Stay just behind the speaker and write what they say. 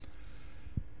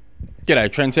G'day,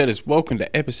 trendsetters. Welcome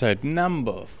to episode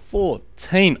number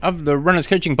 14 of the Runners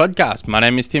Coaching Podcast. My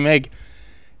name is Tim Egg,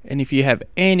 and if you have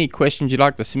any questions you'd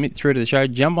like to submit through to the show,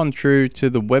 jump on through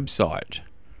to the website,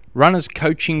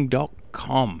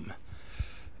 runnerscoaching.com.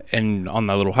 And on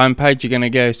the little homepage, you're going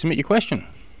to go submit your question.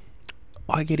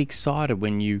 I get excited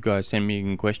when you guys send me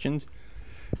in questions,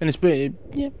 and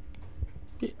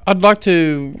I'd like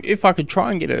to, if I could try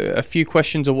and get a few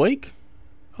questions a week,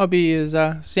 I'd be as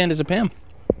sound as a pound.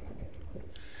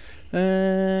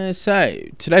 So,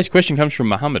 today's question comes from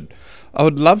Muhammad. I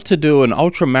would love to do an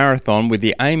ultra marathon with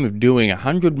the aim of doing a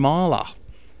 100-miler.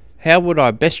 How would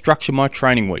I best structure my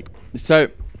training week? So,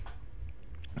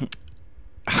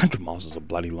 100 miles is a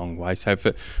bloody long way. So,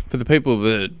 for the people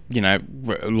that,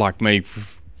 like me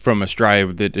from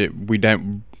Australia, that we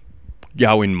don't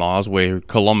go in miles, we're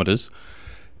kilometres,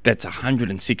 that's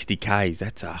 160 Ks.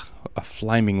 That's a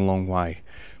flaming long way.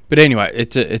 But anyway,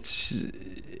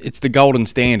 it's the golden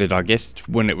standard, I guess,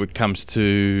 when it comes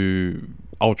to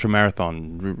ultra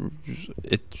marathon.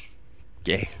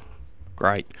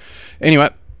 Great. Anyway,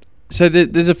 so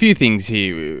there's a few things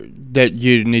here that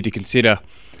you need to consider.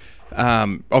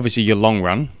 Obviously, your long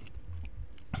run,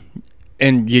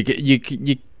 and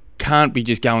you can't be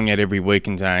just going out every week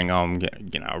and saying, "Oh, I'm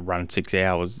gonna run 6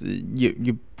 hours."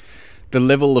 The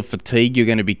level of fatigue you're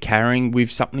going to be carrying with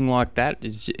something like that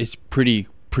is pretty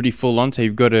full on. So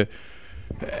you've got to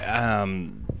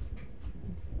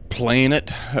plan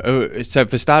it. So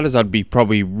for starters, I'd be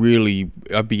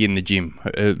in the gym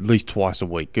at least twice a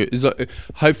week.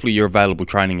 Hopefully your available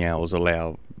training hours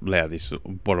allow this.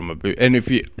 What I'm about. And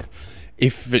if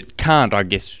it can't, I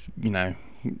guess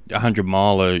 100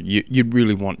 miler, you'd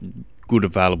really want good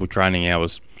available training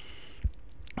hours.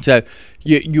 So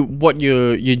what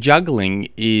you're juggling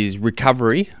is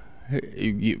recovery.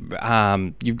 You've got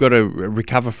to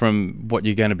recover from what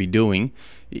you're going to be doing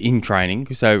in training.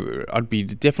 So I'd be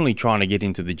definitely trying to get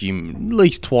into the gym at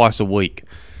least twice a week,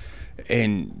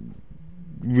 and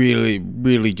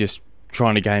really just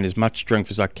trying to gain as much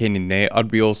strength as I can in there. I'd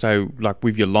be also, like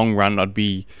with your long run, I'd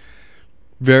be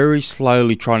very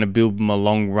slowly trying to build my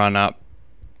long run up.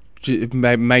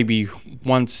 Maybe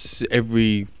once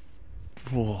every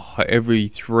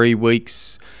 3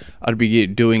 weeks, I'd be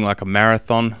doing like a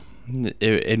marathon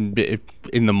in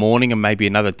the morning, and maybe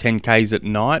another 10 Ks at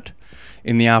night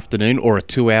in the afternoon, or a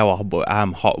 2-hour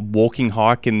walking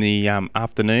hike in the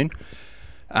afternoon.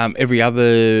 Every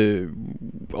other,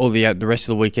 all the rest of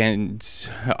the weekends,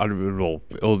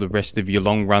 all the rest of your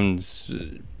long runs.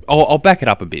 I'll back it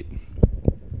up a bit,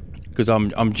 because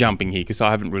I'm jumping here because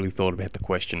I haven't really thought about the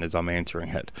question as I'm answering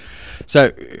it.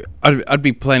 So I'd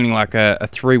be planning like a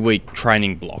 3-week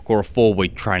training block or a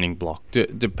 4-week training block,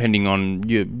 depending on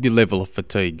your level of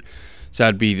fatigue. So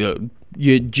it'd be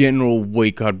your general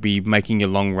week. I'd be making your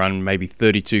long run maybe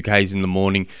 32 Ks in the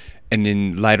morning, and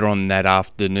then later on that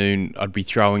afternoon I'd be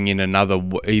throwing in another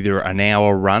either an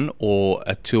hour run or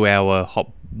a 2-hour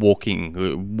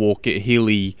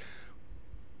hilly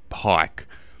hike.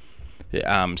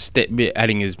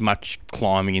 Adding as much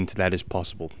climbing into that as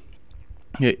possible.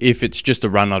 If it's just a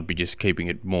run, I'd be just keeping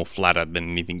it more flatter than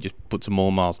anything, just put some more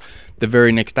miles. The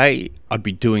very next day, I'd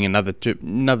be doing another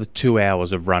 2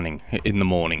 hours of running in the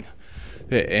morning,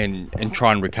 and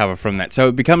try and recover from that. So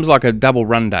it becomes like a double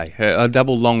run day, a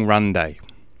double long run day.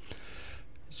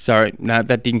 Sorry, no,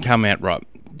 that didn't come out right.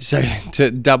 So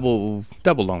to double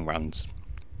long runs,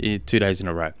 2 days in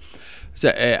a row. So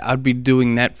I'd be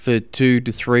doing that for 2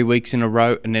 to 3 weeks in a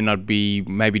row, and then I'd be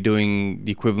maybe doing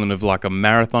the equivalent of like a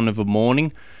marathon of a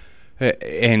morning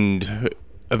and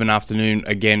of an afternoon.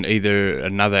 Again, either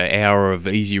another hour of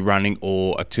easy running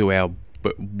or a 2-hour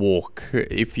walk.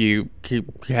 If you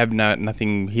have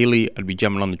nothing hilly, I'd be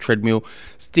jumping on the treadmill,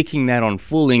 sticking that on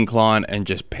full incline, and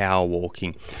just power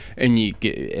walking. And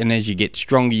as you get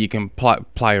stronger, you can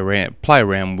play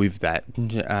around with that.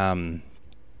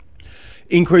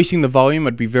 Increasing the volume,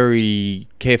 I'd be very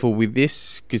careful with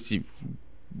this, because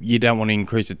you don't want to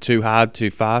increase it too hard,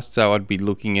 too fast. So I'd be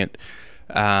looking at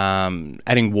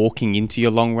adding walking into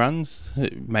your long runs,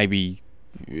 maybe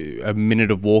a minute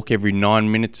of walk every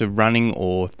 9 minutes of running,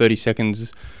 or 30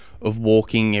 seconds of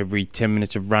walking every 10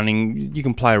 minutes of running. You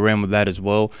can play around with that as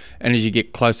well. And as you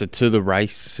get closer to the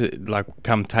race, like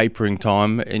come tapering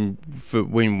time, and for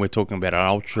when we're talking about an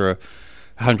ultra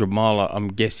 100-miler, I'm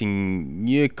guessing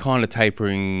you're kind of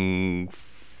tapering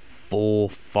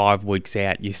 4-5 weeks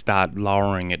out. You start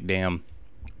lowering it down,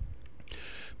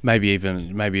 maybe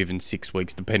even 6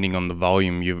 weeks, depending on the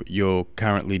volume you're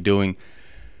currently doing.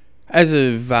 As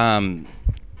of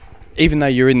even though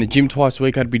you're in the gym twice a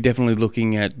week, I'd be definitely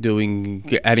looking at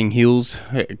adding hills,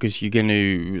 because you're going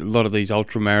to, a lot of these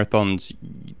ultra marathons,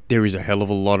 there is a hell of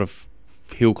a lot of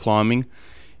hill climbing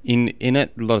in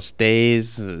it, a lot of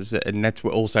stairs, and that's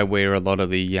also where a lot of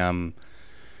the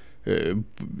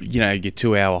your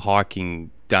 2 hour hiking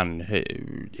done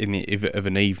of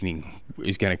an evening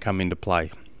is going to come into play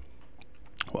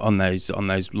on those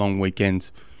long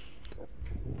weekends.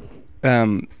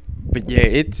 But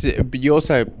yeah, but you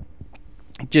also,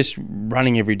 just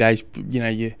running every day,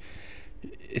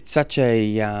 it's such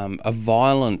a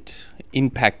violent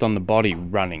impact on the body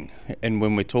running, and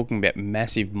when we're talking about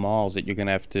massive miles that you're going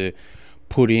to have to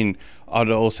put in, I'd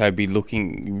also be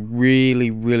looking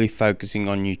really focusing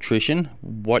on nutrition,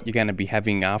 what you're going to be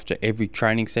having after every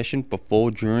training session,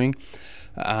 before, during.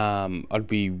 I'd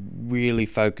be really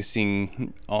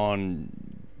focusing on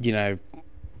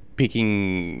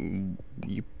picking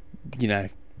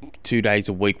 2 days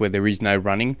a week where there is no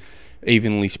running,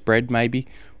 evenly spread maybe,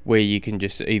 where you can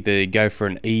just either go for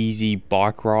an easy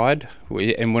bike ride,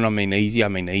 and when I mean easy,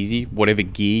 whatever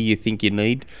gear you think you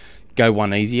need, go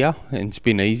one easier and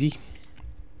spin easy,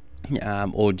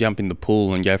 or jump in the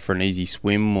pool and go for an easy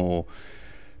swim, or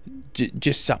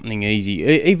just something easy.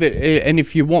 And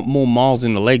if you want more miles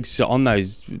in the legs on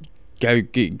those, go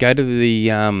to the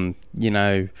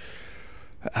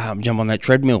jump on that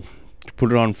treadmill,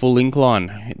 put it on full incline,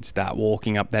 and start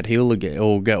walking up that hill again,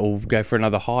 or go for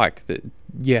another hike. That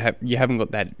you haven't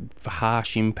got that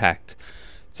harsh impact,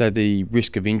 so the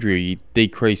risk of injury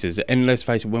decreases. And let's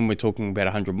face it, when we're talking about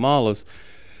 100 milers,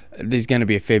 there's going to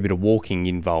be a fair bit of walking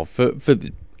involved for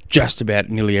just about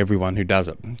nearly everyone who does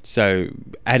it. So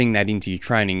adding that into your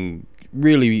training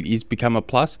really is become a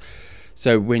plus.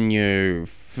 So when your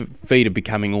feet are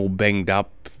becoming all banged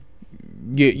up,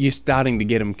 you're starting to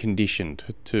get them conditioned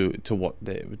to what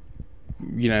they're,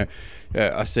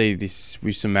 I see this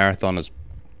with some marathoners.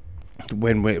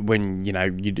 When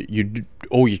you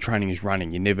all your training is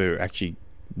running, you're never actually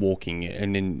walking,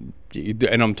 and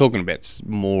I'm talking about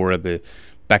more of the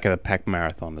back of the pack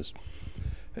marathoners,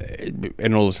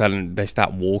 and all of a sudden they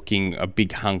start walking a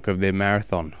big hunk of their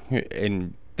marathon,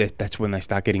 and that's when they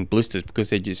start getting blisters, because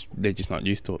they're just not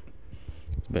used to it.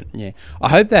 But yeah, I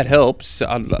hope that helps.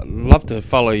 I'd love to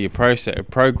follow your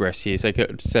progress here.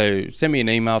 So send me an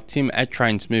email,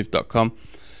 tim@trainsmooth.com.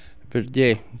 But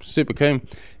yeah, super keen.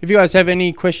 If you guys have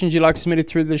any questions you'd like submitted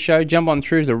through the show, jump on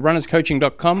through to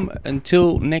runnerscoaching.com.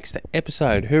 Until next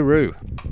episode, hooroo.